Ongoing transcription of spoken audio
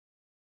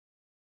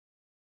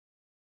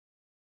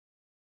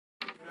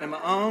Am I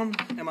on?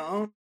 Am I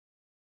on?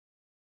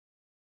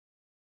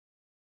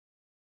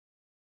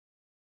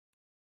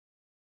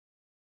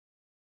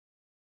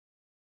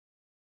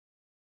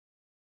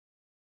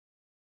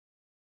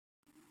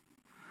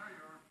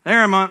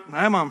 There I'm on.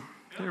 I'm on.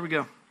 There we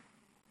go.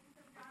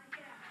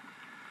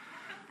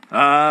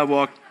 I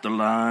walked the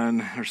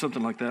line, or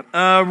something like that.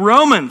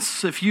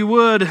 Romans, if you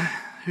would,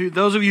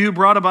 those of you who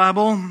brought a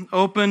Bible,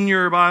 open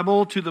your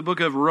Bible to the book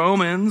of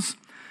Romans,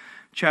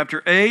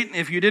 chapter 8.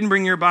 If you didn't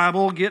bring your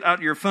Bible, get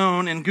out your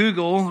phone and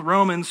Google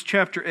Romans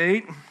chapter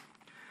 8.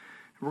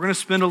 We're going to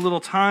spend a little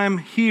time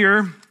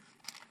here.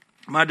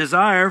 My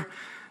desire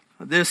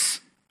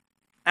this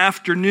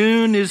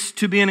afternoon is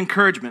to be an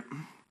encouragement.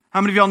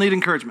 How many of y'all need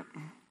encouragement?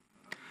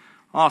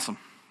 Awesome.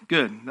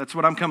 Good. That's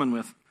what I'm coming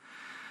with.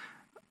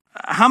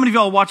 How many of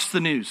y'all watch the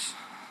news?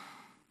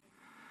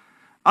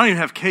 I don't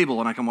even have cable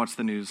and I can watch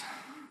the news.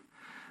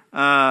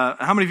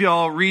 How many of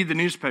y'all read the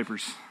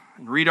newspapers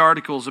and read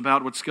articles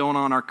about what's going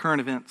on, our current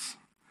events?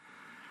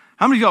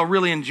 How many of y'all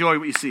really enjoy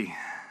what you see?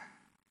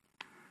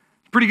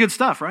 Pretty good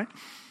stuff, right?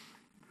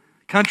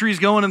 Country's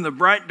going in the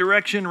right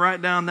direction,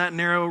 right down that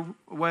narrow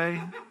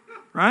way,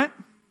 right?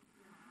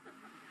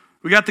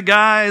 We got the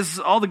guys,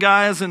 all the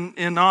guys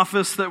in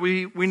office that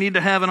we need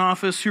to have in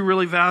office who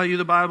really value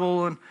the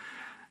Bible, and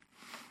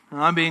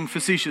I'm being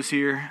facetious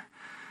here.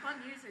 What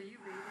news are you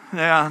reading?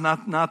 Yeah,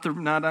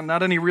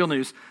 not any real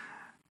news.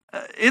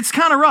 It's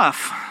kind of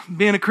rough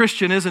being a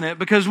Christian, isn't it?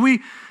 Because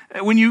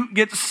when you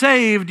get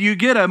saved, you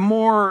get a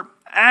more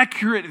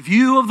accurate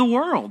view of the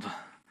world.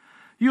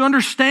 You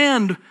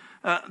understand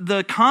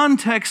the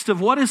context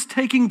of what is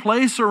taking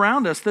place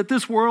around us, that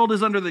this world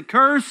is under the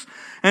curse,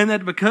 and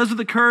that because of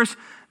the curse,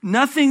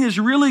 nothing is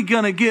really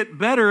going to get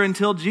better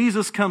until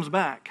Jesus comes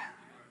back.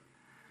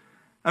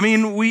 I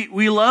mean,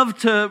 we love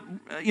to,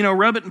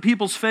 rub it in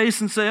people's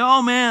face and say,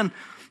 oh man,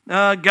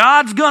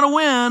 God's going to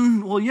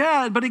win. Well,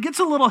 yeah, but it gets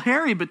a little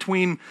hairy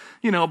before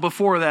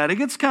that. It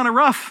gets kind of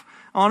rough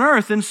on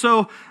earth. And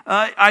so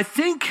I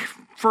think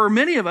for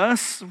many of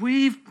us,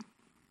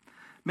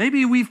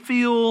 maybe we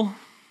feel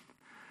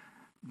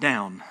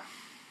down.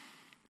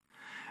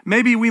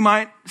 Maybe we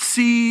might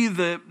see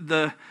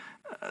the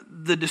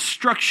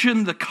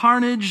destruction, the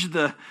carnage,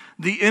 the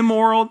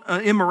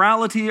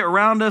immorality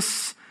around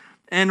us,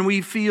 and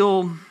we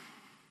feel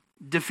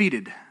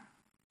defeated.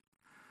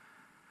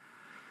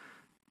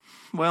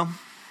 Well,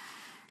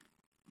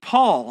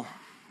 Paul,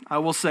 I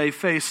will say,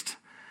 faced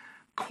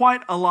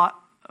quite a lot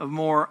of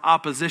more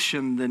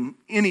opposition than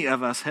any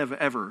of us have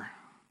ever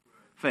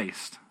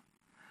faced.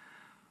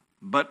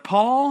 But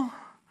Paul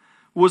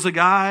was a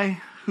guy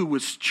who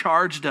was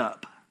charged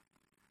up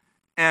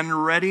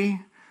and ready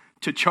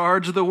to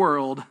charge the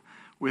world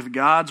with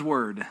God's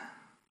word.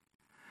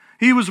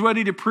 He was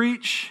ready to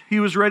preach.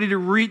 He was ready to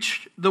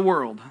reach the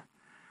world.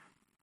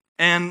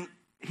 And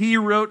he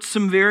wrote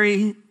some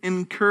very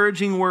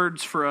encouraging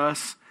words for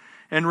us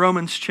in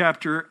Romans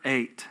chapter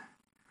 8.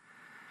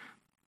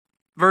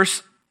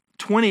 Verse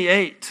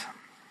 28,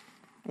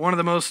 one of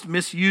the most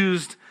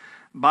misused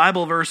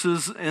Bible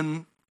verses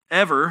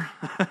ever,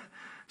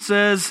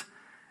 says,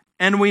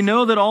 "And we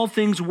know that all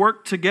things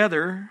work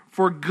together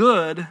for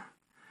good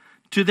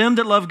to them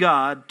that love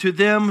God, to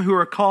them who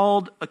are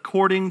called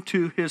according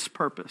to his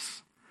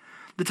purpose."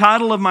 The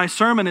title of my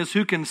sermon is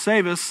Who Can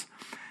Save Us?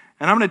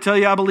 And I'm going to tell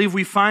you, I believe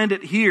we find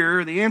it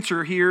here, the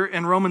answer here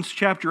in Romans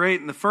chapter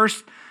 8. And the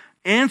first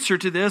answer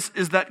to this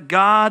is that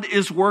God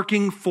is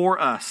working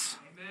for us.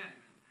 Amen.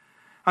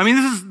 I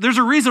mean, there's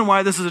a reason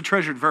why this is a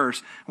treasured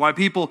verse, why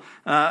people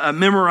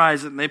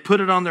memorize it and they put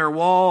it on their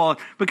wall,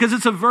 because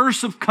it's a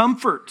verse of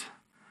comfort.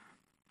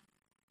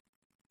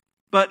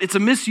 But it's a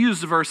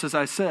misused verse, as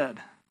I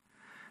said.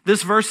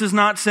 This verse is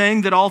not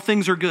saying that all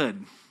things are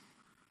good.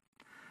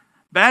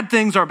 Bad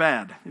things are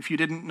bad, if you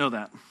didn't know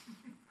that.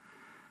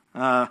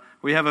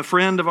 We have a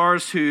friend of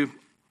ours who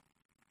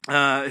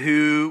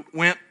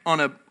went on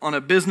a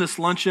business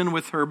luncheon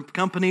with her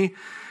company,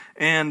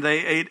 and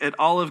they ate at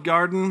Olive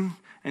Garden,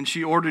 and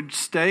she ordered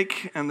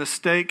steak, and the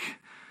steak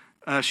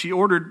she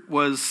ordered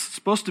was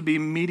supposed to be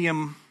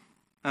medium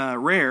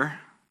rare.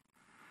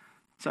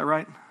 Is that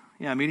right?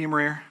 Yeah, medium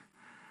rare.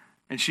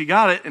 And she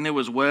got it, and it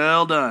was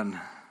well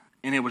done.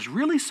 And it was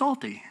really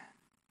salty.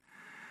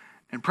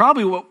 And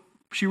probably what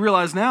she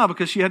realized now,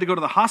 because she had to go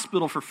to the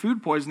hospital for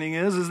food poisoning,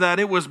 is that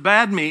it was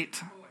bad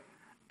meat,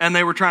 and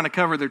they were trying to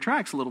cover their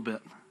tracks a little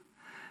bit.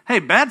 Hey,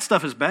 bad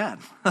stuff is bad.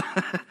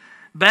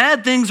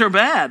 Bad things are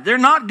bad. They're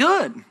not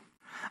good.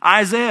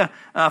 Isaiah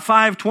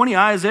 5:20,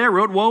 Isaiah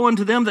wrote, "Woe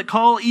unto them that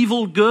call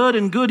evil good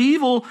and good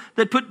evil,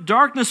 that put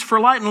darkness for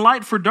light and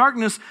light for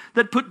darkness,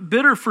 that put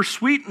bitter for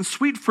sweet and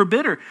sweet for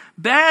bitter."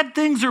 Bad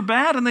things are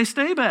bad, and they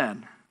stay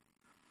bad.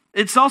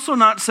 It's also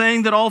not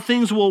saying that all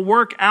things will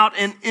work out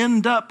and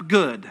end up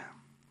good.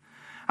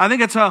 I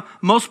think that's how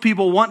most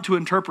people want to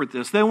interpret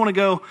this. They want to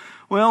go,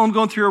 well, I'm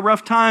going through a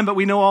rough time, but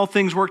we know all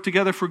things work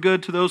together for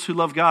good to those who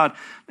love God.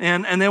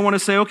 And they want to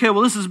say, okay,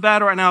 well, this is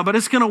bad right now, but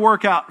it's going to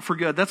work out for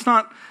good. That's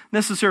not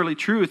necessarily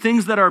true.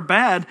 Things that are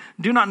bad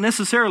do not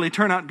necessarily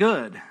turn out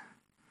good.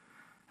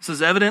 This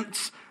is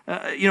evidence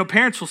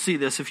Parents will see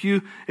this. If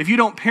you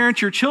don't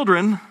parent your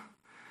children,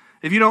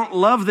 if you don't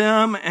love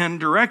them and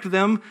direct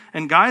them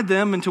and guide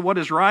them into what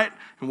is right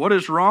and what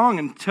is wrong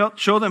and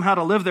show them how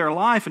to live their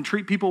life and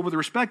treat people with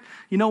respect,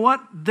 you know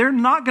what? They're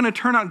not going to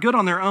turn out good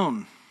on their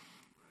own.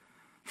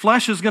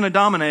 Flesh is going to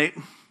dominate,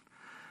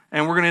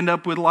 and we're going to end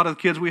up with a lot of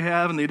the kids we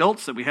have and the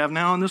adults that we have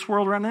now in this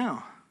world right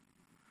now.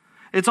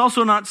 It's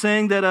also not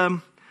saying that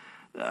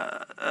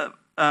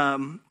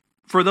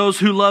for those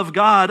who love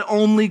God,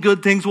 only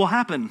good things will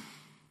happen.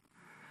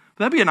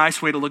 That'd be a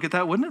nice way to look at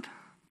that, wouldn't it?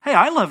 Hey,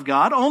 I love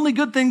God. Only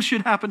good things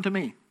should happen to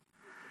me.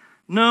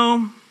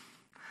 No.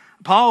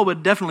 Paul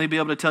would definitely be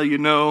able to tell you,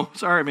 no,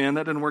 sorry, man,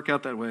 that didn't work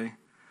out that way.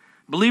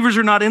 Believers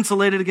are not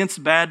insulated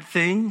against bad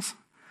things.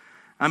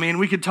 I mean,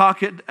 we could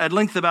talk at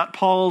length about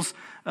Paul's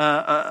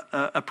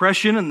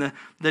oppression and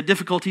the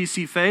difficulties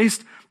he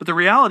faced, but the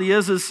reality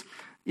is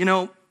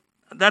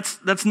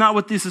that's not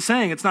what this is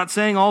saying. It's not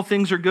saying all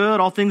things are good,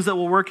 all things that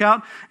will work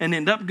out and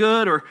end up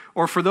good,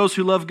 or for those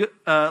who love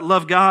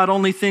God,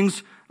 only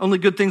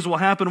good things will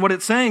happen. What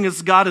it's saying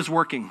is God is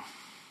working.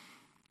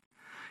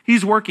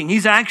 He's working.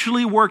 He's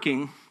actually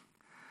working.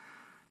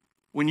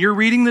 When you're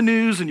reading the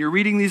news and you're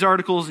reading these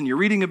articles and you're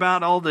reading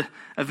about all the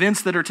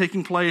events that are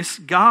taking place,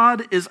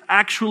 God is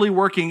actually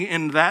working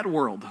in that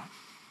world.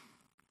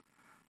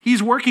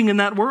 He's working in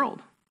that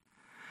world.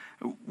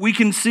 We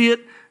can see it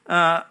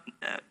that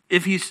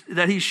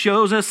he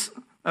shows us.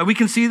 We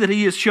can see that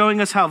he is showing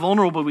us how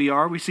vulnerable we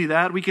are. We see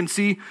that. We can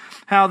see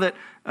how that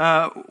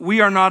we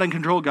are not in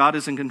control. God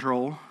is in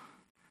control.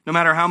 No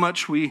matter how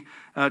much we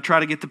try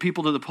to get the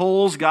people to the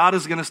polls, God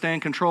is going to stay in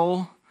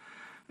control.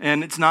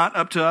 And it's not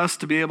up to us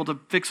to be able to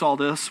fix all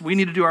this. We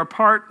need to do our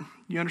part.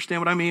 You understand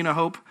what I mean, I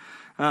hope.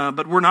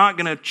 But we're not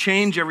going to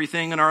change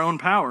everything in our own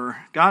power.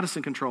 God is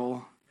in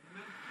control.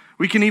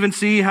 We can even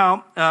see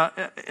how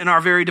in our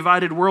very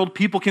divided world,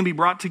 people can be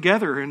brought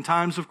together in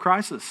times of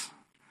crisis.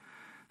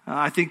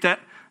 I think that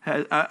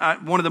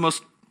one of the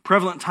most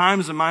prevalent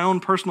times in my own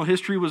personal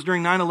history was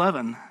during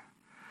 9/11.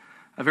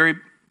 A very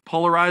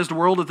polarized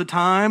world at the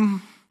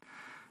time,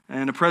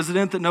 and a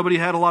president that nobody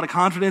had a lot of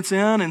confidence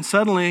in, and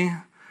suddenly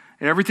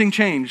everything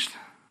changed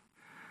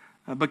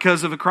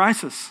because of a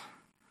crisis.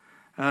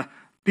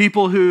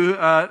 People who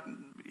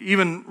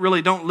even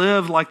really don't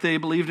live like they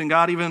believed in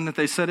God, even if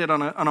they said it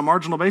on a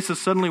marginal basis,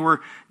 suddenly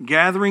were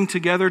gathering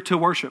together to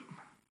worship.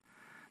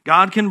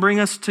 God can bring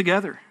us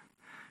together.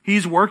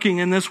 He's working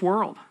in this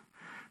world.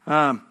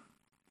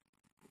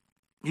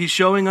 He's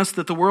showing us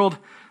that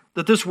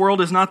this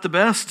world is not the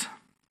best,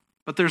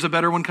 but there's a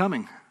better one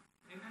coming.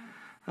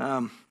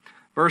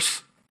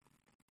 Verse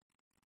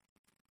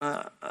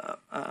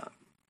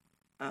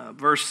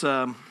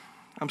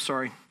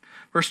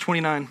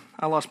 29.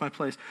 I lost my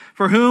place.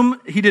 For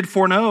whom he did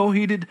foreknow,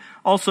 he did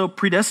also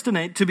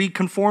predestinate to be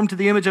conformed to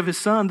the image of his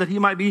Son, that he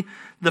might be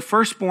the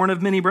firstborn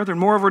of many brethren.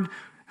 Moreover,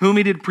 whom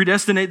he did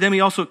predestinate, them he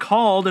also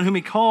called, and whom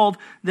he called,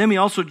 them he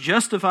also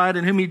justified,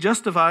 and whom he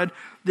justified,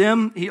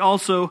 them he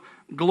also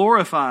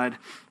glorified.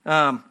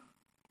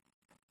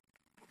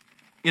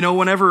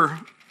 Whenever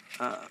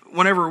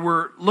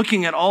we're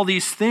looking at all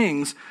these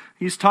things,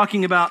 he's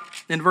talking about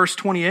in verse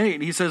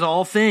 28, he says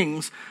all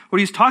things. What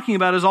he's talking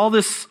about is all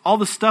the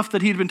stuff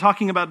that he'd been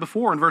talking about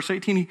before. In verse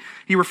 18,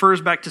 he refers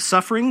back to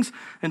sufferings.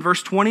 In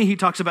verse 20, he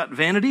talks about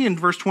vanity. In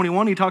verse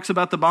 21, he talks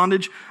about the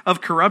bondage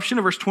of corruption.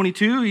 In verse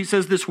 22, he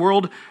says this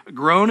world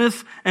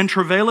groaneth and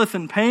travaileth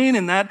in pain.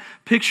 And that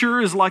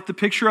picture is like the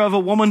picture of a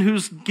woman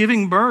who's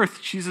giving birth.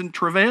 She's in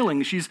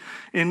travailing. She's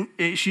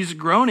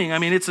groaning. I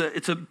mean, it's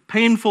a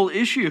painful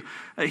issue.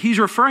 He's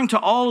referring to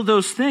all of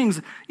those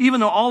things.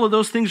 Even though all of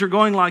those things are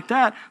going like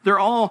that, they're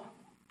all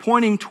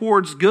pointing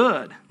towards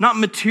good, not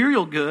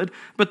material good,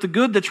 but the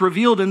good that's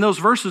revealed in those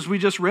verses we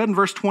just read in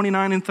verse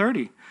 29 and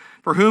 30.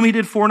 For whom he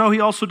did foreknow, he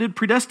also did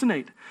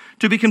predestinate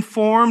to be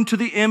conformed to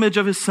the image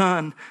of his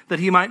Son, that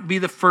he might be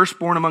the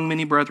firstborn among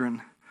many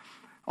brethren.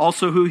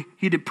 Also who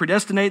he did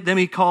predestinate, them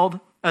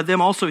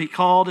also he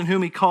called, and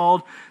whom he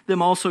called,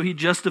 them also he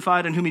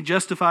justified, and whom he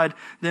justified,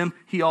 them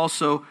he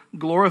also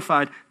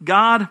glorified.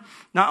 God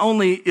not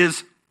only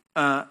is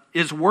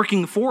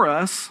working for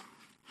us,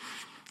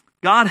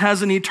 God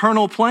has an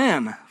eternal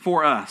plan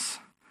for us.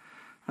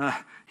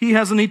 He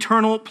has an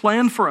eternal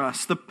plan for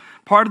us. The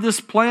part of this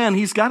plan,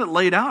 he's got it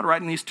laid out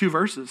right in these two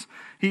verses.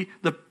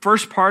 The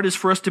first part is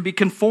for us to be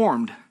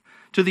conformed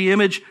to the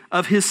image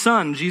of his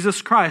Son,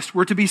 Jesus Christ.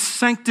 We're to be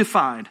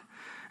sanctified.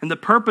 And the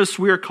purpose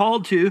we are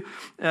called to,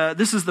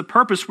 this is the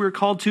purpose we are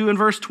called to in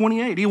verse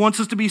 28. He wants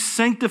us to be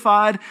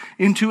sanctified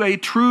into a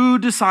true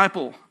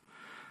disciple.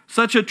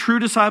 Such a true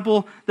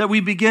disciple that we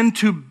begin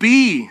to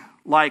be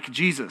like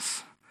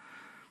Jesus.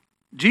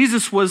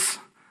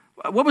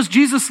 What was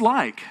Jesus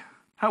like?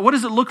 What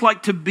does it look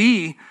like to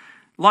be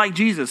like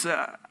Jesus?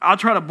 I'll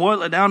try to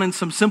boil it down in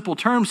some simple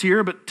terms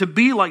here, but to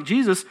be like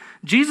Jesus,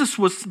 Jesus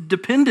was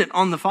dependent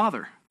on the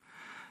Father.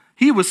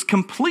 He was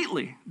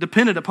completely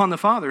dependent upon the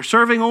Father,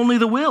 serving only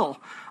the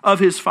will of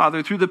his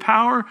Father through the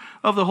power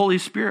of the Holy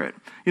Spirit.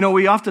 You know,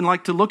 we often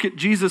like to look at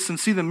Jesus and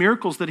see the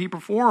miracles that he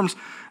performs,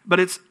 but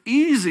it's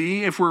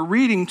easy, if we're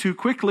reading too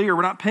quickly or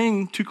we're not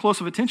paying too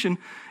close of attention,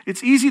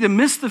 it's easy to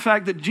miss the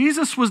fact that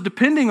Jesus was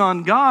depending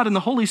on God and the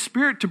Holy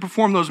Spirit to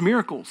perform those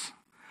miracles.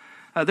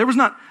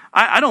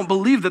 I don't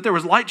believe that there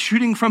was light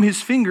shooting from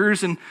his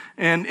fingers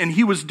and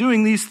he was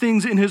doing these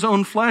things in his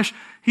own flesh.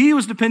 He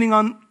was depending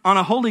on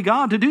a holy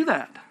God to do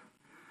that.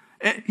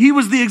 He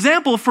was the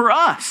example for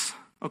us,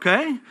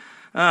 okay?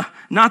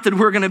 Not that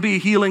we're going to be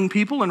healing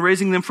people and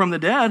raising them from the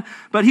dead,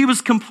 but he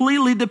was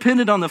completely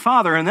dependent on the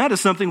Father, and that is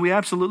something we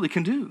absolutely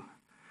can do.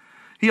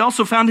 He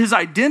also found his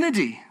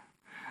identity.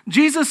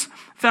 Jesus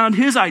found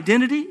his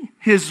identity,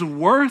 his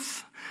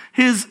worth,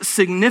 his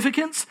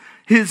significance,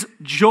 his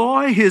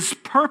joy, his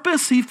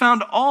purpose. He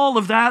found all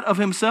of that of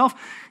himself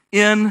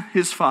in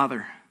his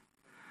Father.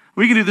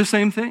 We can do the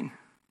same thing.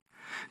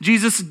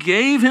 Jesus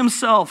gave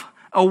himself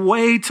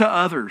away to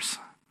others.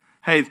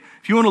 Hey,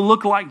 if you want to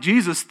look like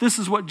Jesus, this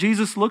is what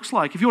Jesus looks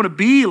like. If you want to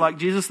be like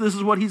Jesus, this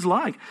is what he's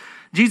like.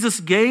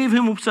 Jesus gave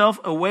himself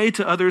away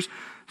to others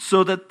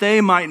so that they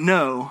might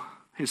know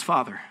his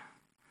Father.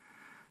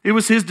 It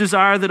was his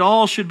desire that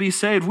all should be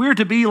saved. We're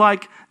to be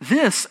like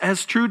this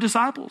as true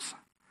disciples.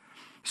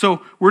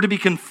 So we're to be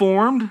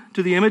conformed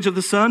to the image of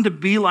the Son, to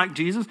be like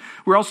Jesus.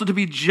 We're also to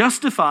be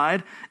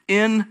justified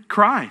in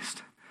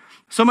Christ.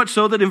 So much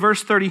so that in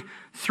verse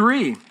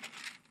 33,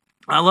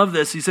 I love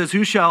this. He says,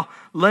 who shall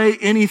lay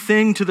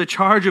anything to the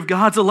charge of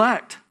God's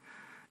elect?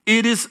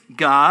 It is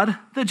God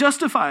that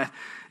justifieth.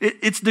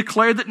 It's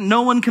declared that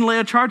no one can lay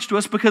a charge to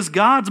us because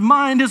God's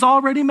mind is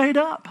already made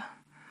up.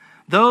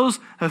 Those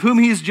of whom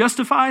he's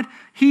justified,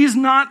 he's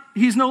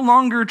no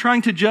longer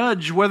trying to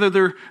judge whether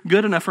they're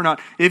good enough or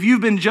not. If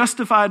you've been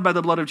justified by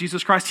the blood of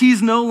Jesus Christ,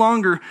 he's no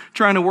longer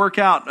trying to work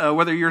out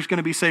whether you're going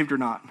to be saved or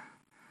not.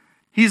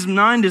 His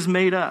mind is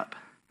made up.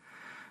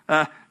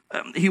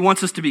 He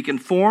wants us to be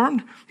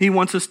conformed. He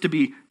wants us to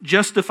be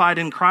justified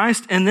in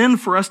Christ, and then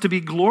for us to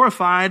be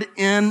glorified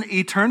in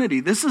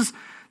eternity. This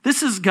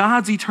is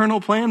God's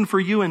eternal plan for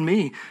you and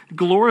me,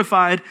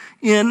 glorified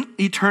in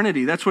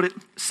eternity. That's what it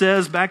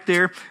says back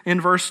there in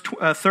verse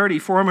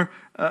 30.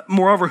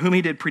 Moreover, whom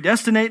he did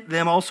predestinate,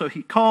 them also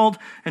he called,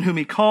 and whom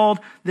he called,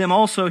 them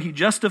also he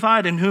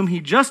justified, and whom he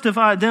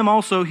justified, them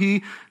also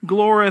he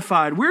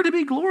glorified. We're to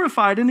be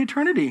glorified in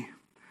eternity.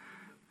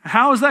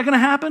 How is that going to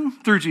happen?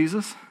 Through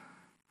Jesus.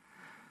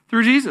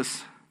 Through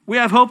Jesus. We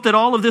have hope that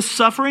all of this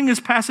suffering is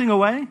passing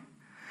away,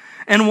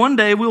 and one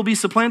day we'll be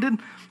supplanted.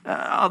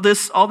 All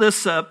this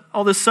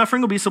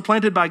suffering will be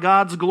supplanted by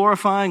God's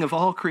glorifying of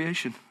all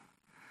creation.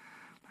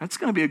 That's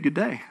going to be a good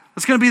day.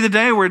 It's going to be the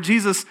day where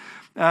Jesus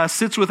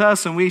sits with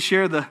us and we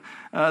share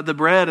the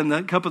bread and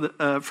the cup of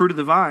the fruit of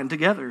the vine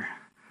together.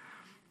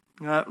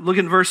 Look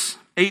at verse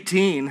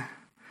 18.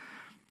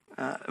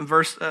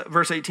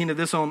 Verse 18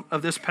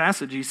 of this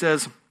passage. He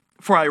says,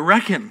 "For I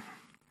reckon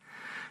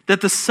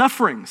that the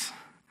sufferings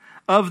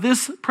of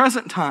this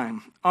present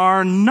time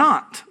are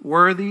not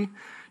worthy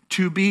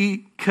to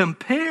be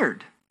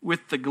compared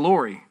with the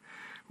glory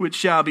which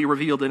shall be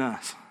revealed in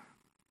us."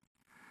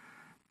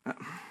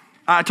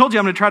 I told you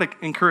I'm going to try to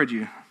encourage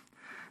you.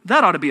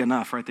 That ought to be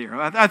enough right there.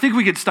 I think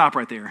we could stop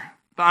right there.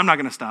 But I'm not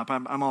going to stop.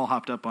 I'm all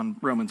hopped up on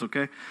Romans,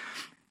 okay?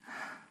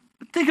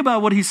 But think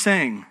about what he's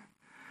saying.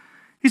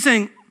 He's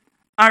saying,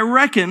 I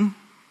reckon,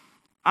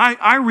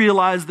 I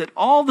realize that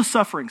all the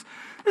sufferings,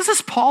 this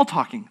is Paul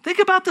talking. Think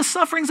about the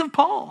sufferings of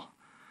Paul.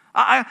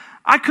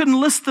 I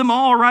couldn't list them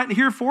all right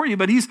here for you,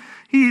 but he's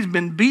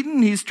been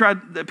beaten.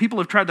 People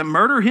have tried to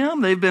murder him.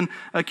 They've been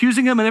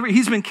accusing him, and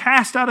he's been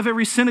cast out of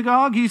every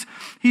synagogue. He's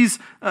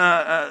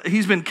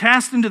been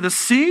cast into the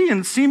sea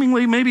and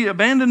seemingly maybe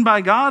abandoned by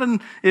God. And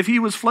if he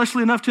was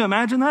fleshly enough to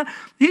imagine that,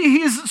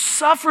 he's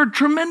suffered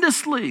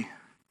tremendously.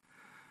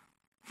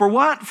 For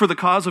what? For the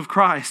cause of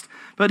Christ.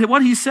 But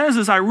what he says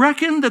is, I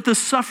reckon that the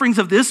sufferings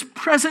of this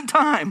present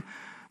time,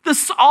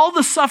 all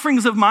the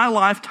sufferings of my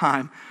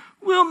lifetime,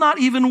 are not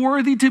even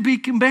worthy to be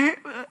compared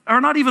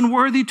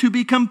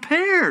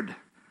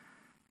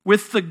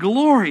with the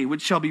glory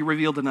which shall be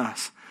revealed in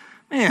us.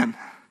 Man,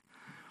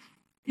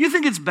 you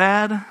think it's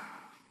bad?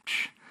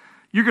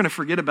 You're going to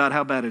forget about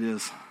how bad it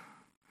is.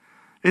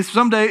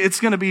 Someday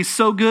it's going to be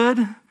so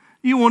good,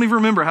 you won't even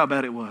remember how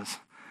bad it was.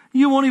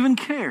 You won't even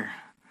care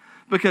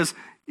because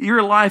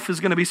your life is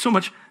going to be so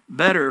much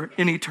better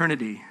in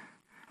eternity.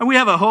 And we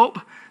have a hope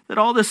that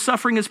all this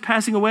suffering is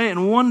passing away,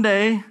 and one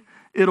day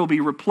it'll be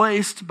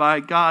replaced by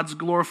God's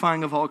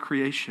glorifying of all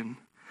creation.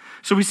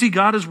 So we see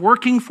God is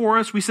working for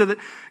us. We said that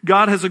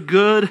God has a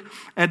good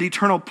and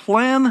eternal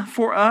plan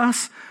for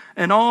us,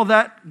 and all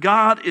that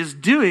God is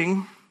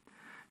doing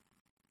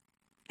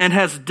and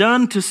has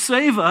done to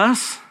save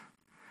us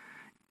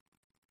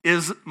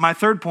is, my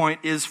third point,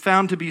 is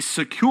found to be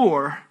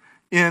secure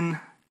in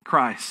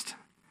Christ.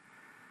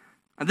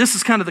 And this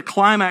is kind of the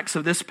climax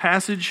of this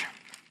passage.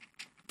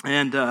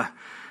 And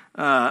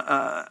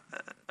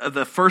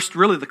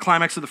the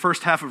climax of the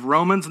first half of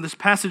Romans. And this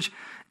passage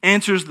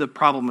answers the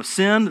problem of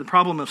sin, the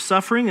problem of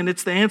suffering, and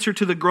it's the answer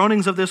to the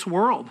groanings of this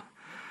world.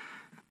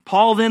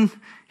 Paul then,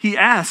 he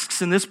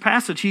asks in this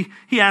passage,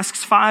 he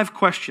asks 5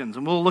 questions,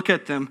 and we'll look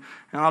at them,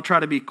 and I'll try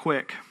to be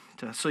quick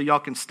so y'all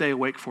can stay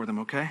awake for them,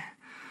 okay?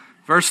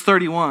 Verse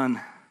 31,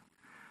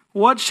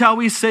 what shall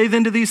we say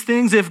then to these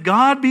things? If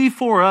God be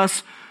for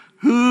us,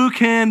 who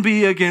can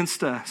be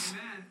against us?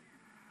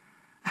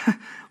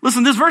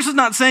 Listen, this verse is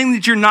not saying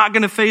that you're not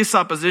going to face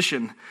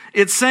opposition.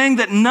 It's saying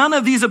that none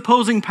of these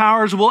opposing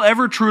powers will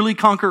ever truly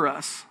conquer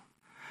us.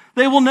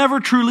 They will never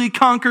truly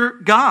conquer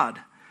God.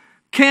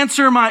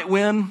 Cancer might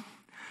win.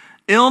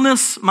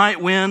 Illness might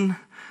win.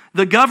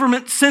 The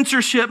government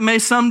censorship may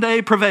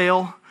someday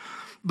prevail.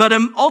 But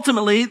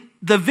ultimately,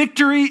 the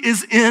victory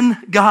is in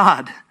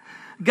God.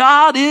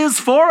 God is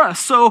for us.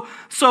 So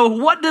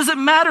what does it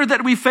matter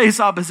that we face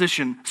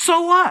opposition?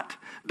 So what?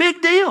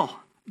 Big deal.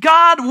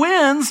 God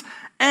wins,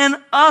 and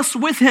us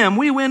with him,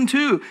 we win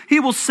too.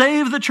 He will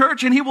save the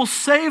church, and he will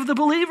save the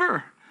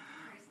believer.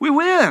 We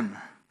win.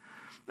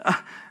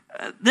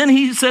 Then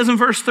he says in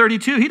verse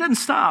 32, he doesn't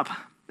stop.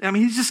 I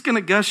mean, he's just going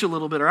to gush a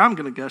little bit, or I'm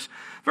going to gush.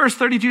 Verse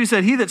 32, he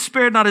said, he that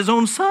spared not his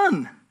own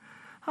son.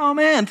 Oh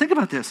man, think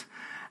about this.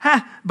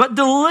 But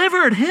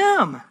delivered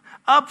him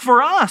up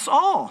for us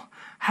all.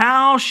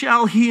 How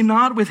shall he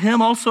not with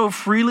him also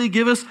freely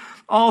give us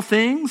all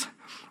things?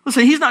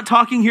 Listen, he's not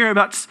talking here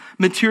about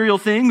material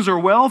things or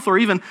wealth or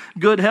even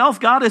good health.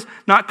 God has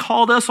not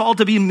called us all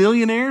to be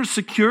millionaires,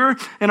 secure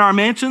in our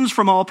mansions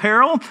from all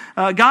peril.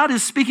 God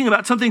is speaking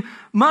about something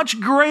of much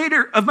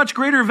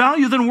greater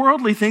value than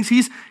worldly things.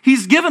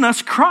 He's given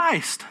us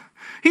Christ.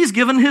 He's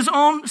given his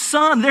own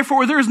son.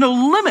 Therefore, there is no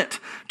limit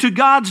to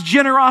God's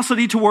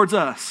generosity towards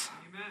us.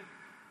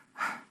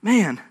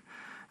 Amen.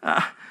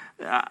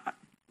 Man,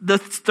 the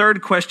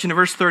third question in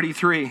verse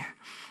 33,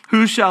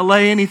 who shall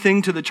lay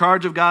anything to the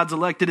charge of God's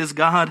elect? It is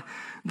God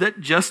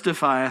that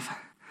justifieth.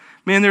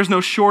 Man, there's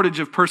no shortage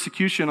of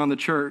persecution on the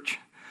church.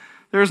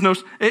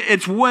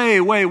 It's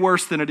way, way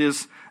worse than it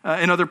is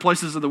in other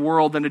places of the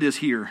world than it is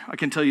here. I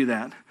can tell you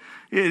that.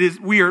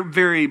 We are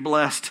very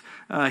blessed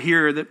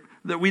here that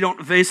we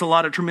don't face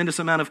a tremendous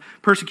amount of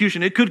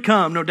persecution. It could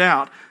come, no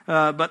doubt,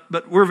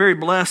 but we're very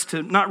blessed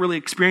to not really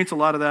experience a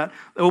lot of that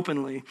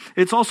openly.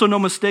 It's also no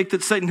mistake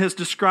that Satan has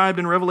described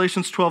in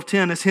Revelation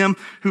 12:10 as him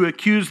who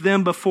accused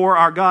them before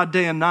our God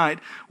day and night.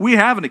 We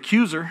have an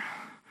accuser.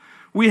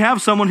 We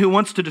have someone who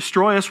wants to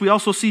destroy us. We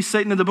also see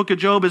Satan in the book of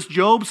Job as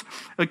Job's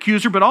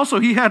accuser, but also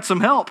he had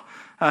some help.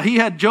 He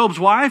had Job's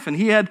wife and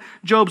he had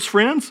Job's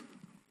friends.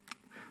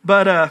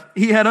 But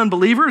he had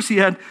unbelievers, he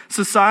had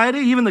society,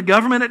 even the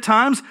government at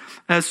times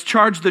has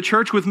charged the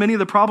church with many of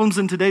the problems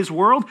in today's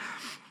world.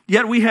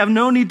 Yet we have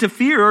no need to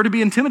fear or to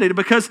be intimidated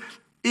because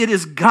it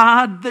is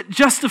God that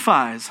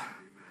justifies.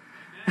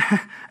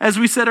 As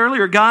we said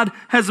earlier, God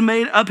has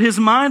made up his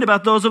mind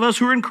about those of us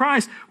who are in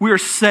Christ. We are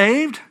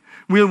saved.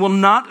 We will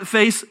not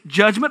face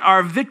judgment.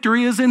 Our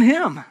victory is in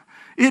him.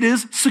 It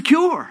is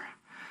secure.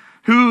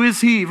 Who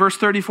is he? Verse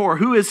 34,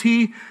 who is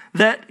he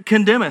that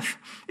condemneth?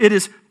 It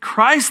is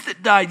Christ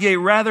that died, yea,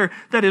 rather,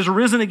 that is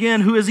risen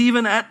again, who is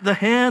even at the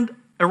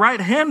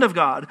right hand of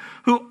God,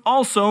 who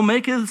also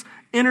maketh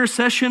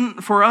intercession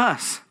for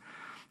us.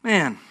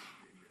 Man,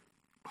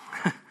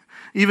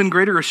 even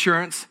greater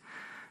assurance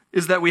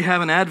is that we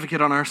have an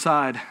advocate on our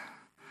side.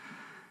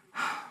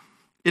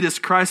 It is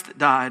Christ that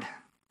died,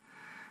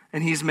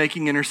 and he's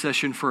making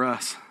intercession for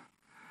us.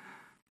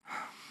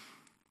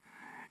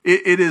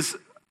 It is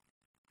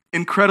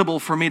incredible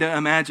for me to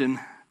imagine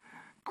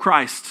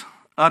Christ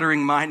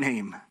uttering my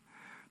name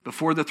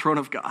before the throne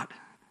of God.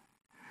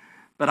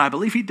 But I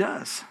believe he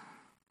does.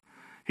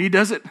 He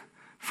does it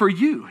for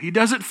you. He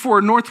does it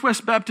for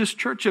Northwest Baptist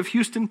Church of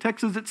Houston,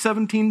 Texas at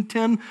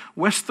 1710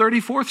 West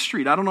 34th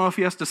Street. I don't know if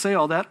he has to say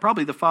all that.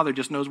 Probably the Father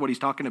just knows what he's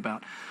talking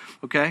about.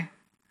 Okay?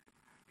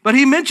 But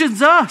he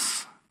mentions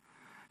us.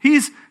 He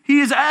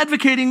is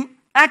advocating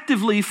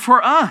actively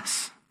for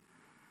us.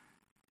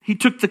 He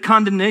took the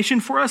condemnation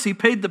for us. He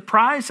paid the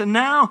price. And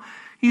now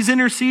he's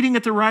interceding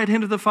at the right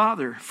hand of the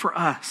Father for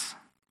us.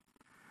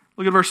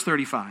 Look at verse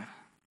 35.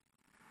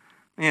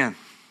 Man,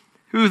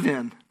 who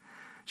then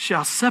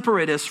shall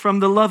separate us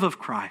from the love of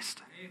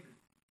Christ? Amen.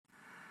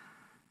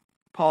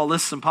 Paul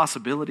lists some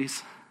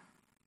possibilities.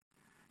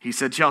 He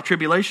said, shall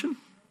tribulation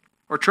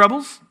or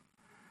troubles?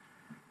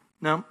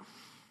 No.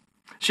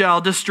 Shall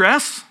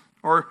distress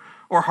or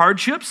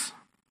hardships?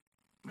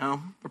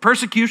 No. Or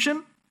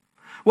persecution?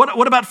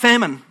 What about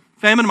famine?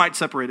 Famine might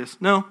separate us.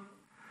 No.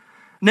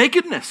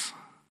 Nakedness?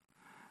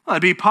 Well,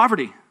 that'd be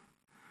poverty.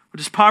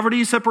 Does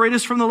poverty separate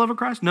us from the love of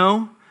Christ?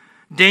 No.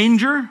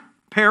 Danger?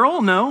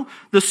 Peril? No.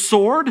 The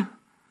sword?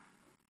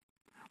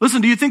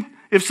 Listen, do you think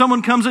if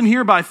someone comes in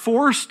here by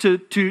force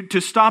to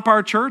stop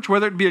our church,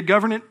 whether it be a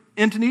government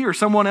entity or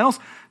someone else,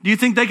 do you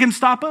think they can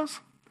stop us?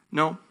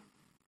 No.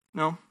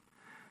 No.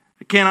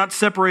 It cannot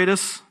separate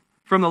us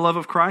from the love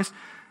of Christ.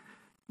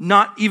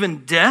 Not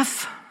even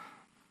death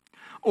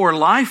or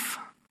life.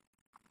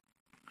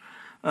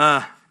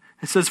 It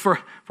says, for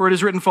it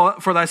is written,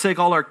 for thy sake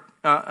all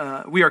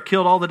we are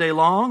killed all the day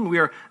long. We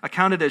are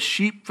accounted as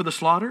sheep for the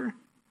slaughter.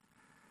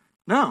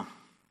 No.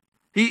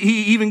 He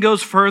even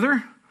goes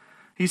further.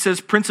 He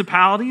says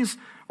principalities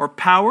or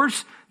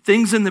powers,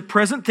 things in the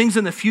present, things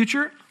in the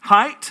future,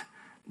 height,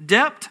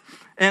 depth.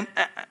 And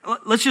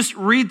let's just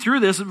read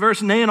through this.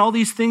 Verse, nay, in all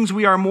these things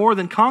we are more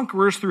than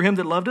conquerors through him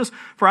that loved us.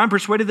 For I am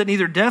persuaded that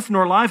neither death,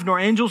 nor life, nor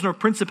angels, nor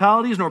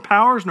principalities, nor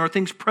powers, nor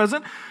things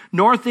present,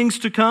 nor things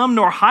to come,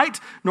 nor height,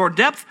 nor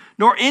depth,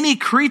 nor any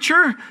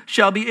creature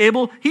shall be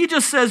able. He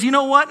just says, you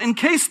know what? In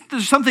case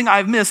there's something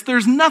I've missed,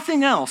 there's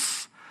nothing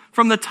else.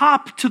 From the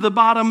top to the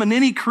bottom, and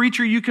any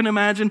creature you can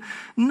imagine,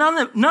 none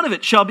of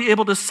it shall be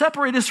able to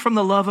separate us from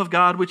the love of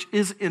God, which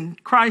is in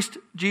Christ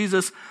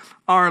Jesus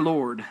our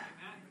Lord.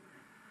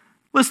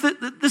 Listen,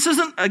 this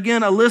isn't,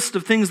 again, a list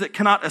of things that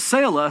cannot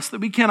assail us, that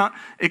we cannot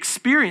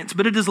experience,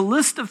 but it is a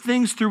list of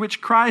things through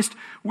which Christ,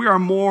 we are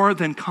more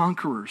than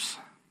conquerors.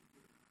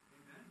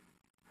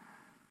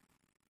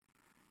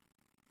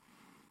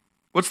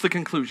 What's the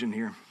conclusion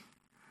here?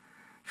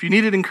 If you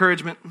needed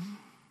encouragement,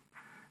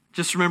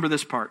 just remember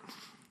this part.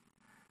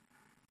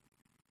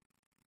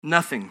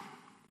 Nothing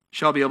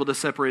shall be able to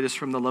separate us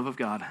from the love of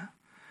God,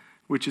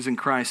 which is in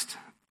Christ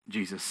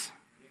Jesus.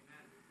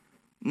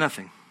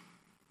 Nothing.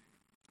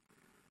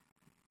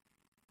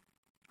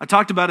 I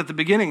talked about at the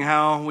beginning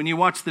how when you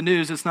watch the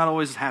news, it's not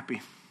always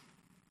happy.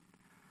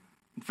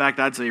 In fact,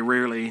 I'd say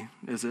rarely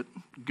is it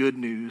good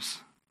news.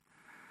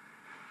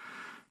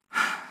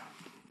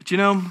 But you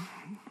know,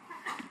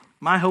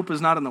 my hope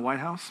is not in the White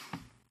House.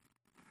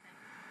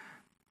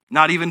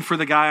 Not even for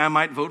the guy I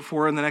might vote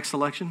for in the next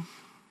election.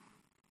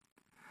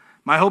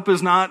 My hope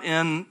is not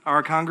in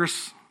our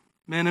congressmen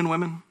and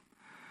women.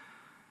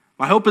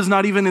 My hope is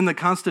not even in the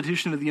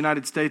Constitution of the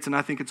United States, and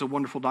I think it's a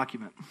wonderful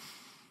document,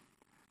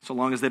 so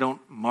long as they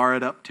don't mar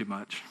it up too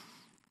much.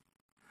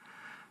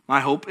 My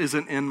hope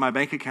isn't in my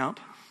bank account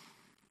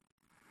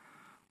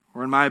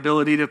or in my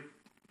ability to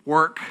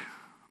work.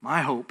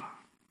 My hope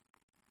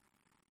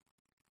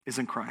is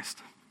in Christ,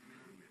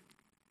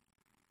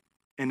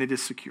 and it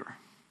is secure.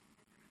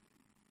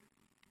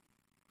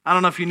 I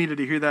don't know if you needed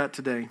to hear that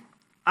today.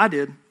 I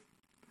did.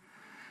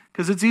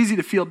 Because it's easy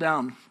to feel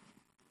down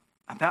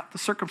about the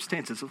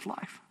circumstances of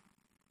life.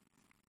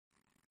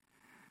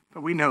 But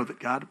we know that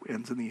God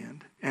wins in the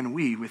end, and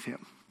we with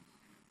him.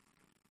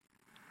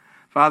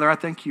 Father, I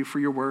thank you for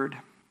your word.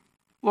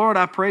 Lord,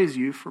 I praise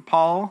you for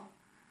Paul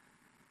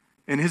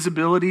and his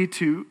ability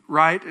to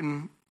write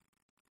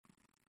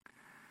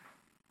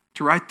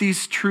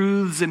these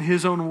truths in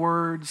his own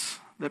words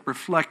that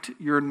reflect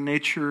your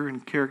nature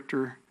and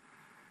character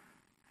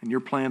and your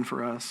plan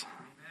for us.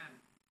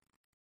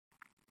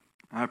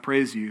 I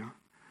praise you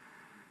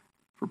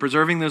for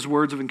preserving those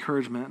words of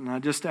encouragement, and I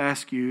just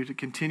ask you to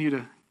continue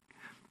to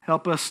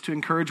help us to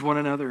encourage one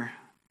another.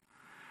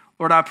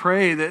 Lord, I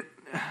pray that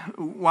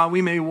while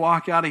we may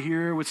walk out of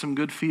here with some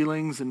good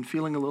feelings and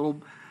feeling a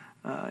little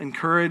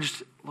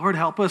encouraged, Lord,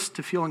 help us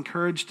to feel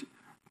encouraged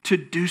to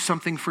do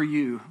something for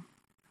you.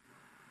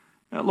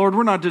 Lord,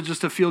 we're not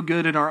just to feel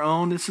good in our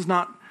own. This is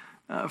not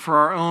for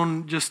our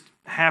own just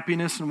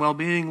happiness and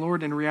well-being.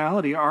 Lord, in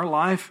reality, our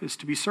life is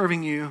to be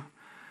serving you,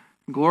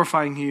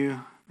 glorifying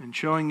you and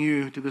showing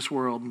you to this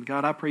world. And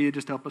God, I pray you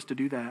just help us to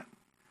do that.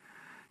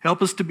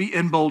 Help us to be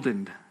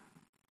emboldened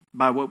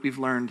by what we've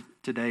learned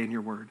today in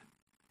your word.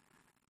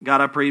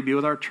 God, I pray you be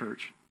with our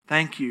church.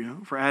 Thank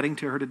you for adding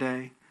to her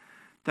today.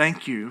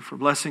 Thank you for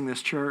blessing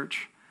this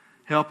church.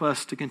 Help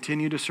us to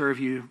continue to serve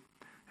you.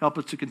 Help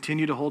us to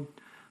continue to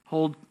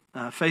hold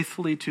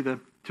faithfully to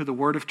the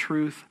word of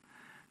truth.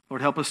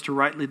 Lord, help us to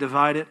rightly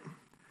divide it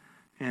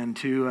and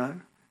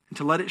to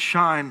let it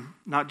shine,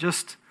 not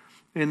just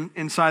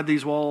inside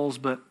these walls,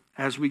 but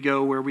as we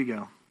go where we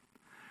go.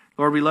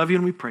 Lord, we love you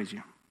and we praise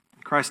you.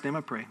 In Christ's name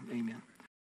I pray. Amen.